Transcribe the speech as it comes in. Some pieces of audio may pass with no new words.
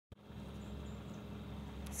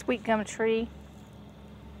sweet gum tree.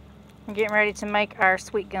 I'm getting ready to make our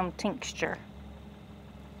sweet gum tincture.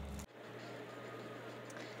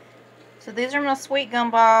 So these are my sweet gum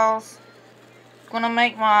balls. I'm gonna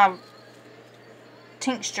make my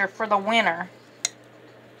tincture for the winter.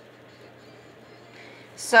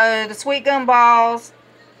 So the sweet gum balls,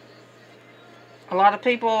 a lot of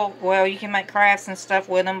people, well, you can make crafts and stuff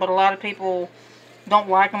with them, but a lot of people don't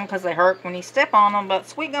like them because they hurt when you step on them. But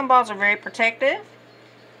sweet gum balls are very protective.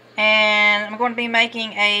 And I'm going to be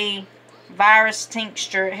making a virus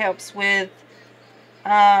tincture. It helps with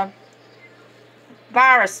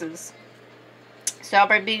viruses. So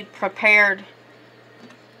I'll be prepared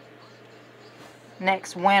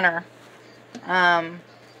next winter. I'm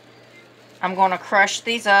going to crush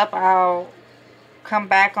these up. I'll come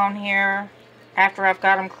back on here after I've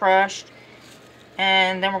got them crushed.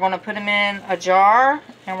 And then we're going to put them in a jar.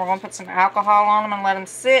 And we're going to put some alcohol on them and let them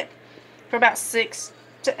sit for about 6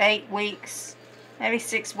 to 8 weeks. Maybe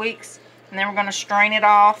 6 weeks. And then we're going to strain it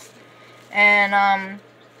off. And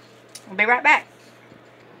we'll be right back.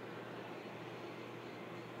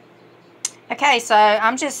 Okay, so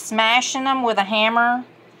I'm just smashing them with a hammer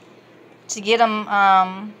to get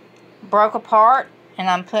them broke apart, and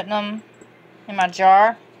I'm putting them in my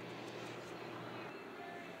jar.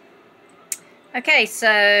 Okay,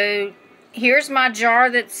 so here's my jar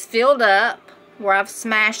that's filled up where I've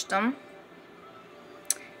smashed them.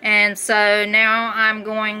 And so now I'm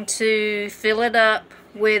going to fill it up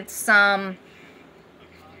with some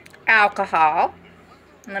alcohol.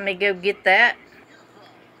 Let me go get that.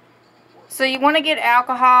 So you want to get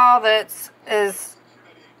alcohol that's as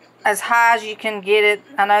high as you can get it.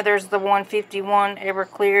 I know there's the 151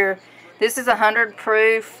 Everclear. This is 100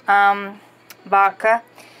 proof vodka.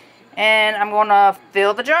 And I'm going to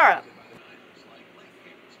fill the jar up.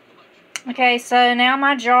 Okay, so now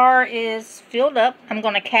my jar is filled up. I'm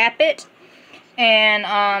going to cap it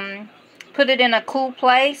and put it in a cool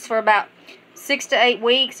place for about 6 to 8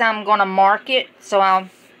 weeks. I'm going to mark it, so I'll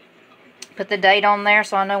put the date on there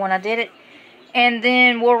so I know when I did it. And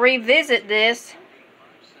then we'll revisit this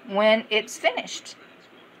when it's finished.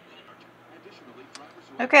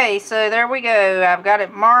 Okay, so there we go. I've got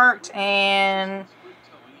it marked, and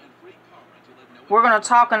we're going to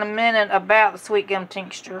talk in a minute about the sweet gum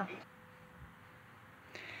tincture.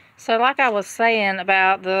 So like I was saying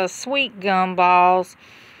about the sweet gum balls,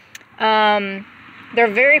 they're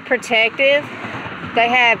very protective. They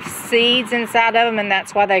have seeds inside of them, and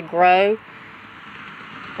that's why they grow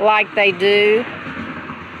like they do,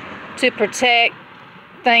 to protect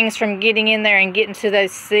things from getting in there and getting to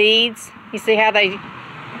those seeds. You see how the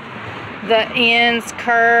ends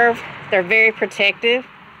curve? They're very protective.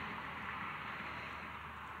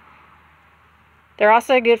 They're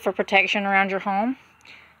also good for protection around your home.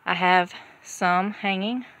 I have some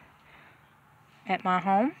hanging at my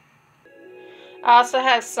home. I also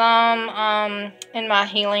have some in my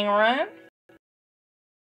healing room.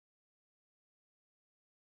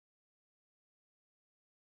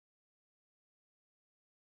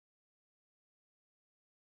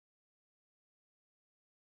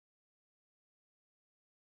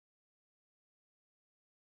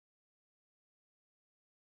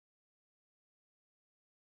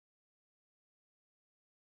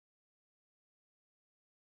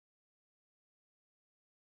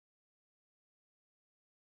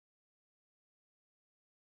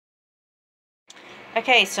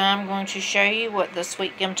 Okay, so I'm going to show you what the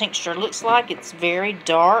sweet gum tincture looks like. It's very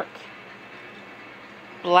dark,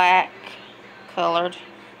 black colored,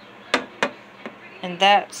 and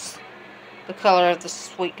that's the color of the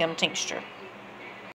sweet gum tincture.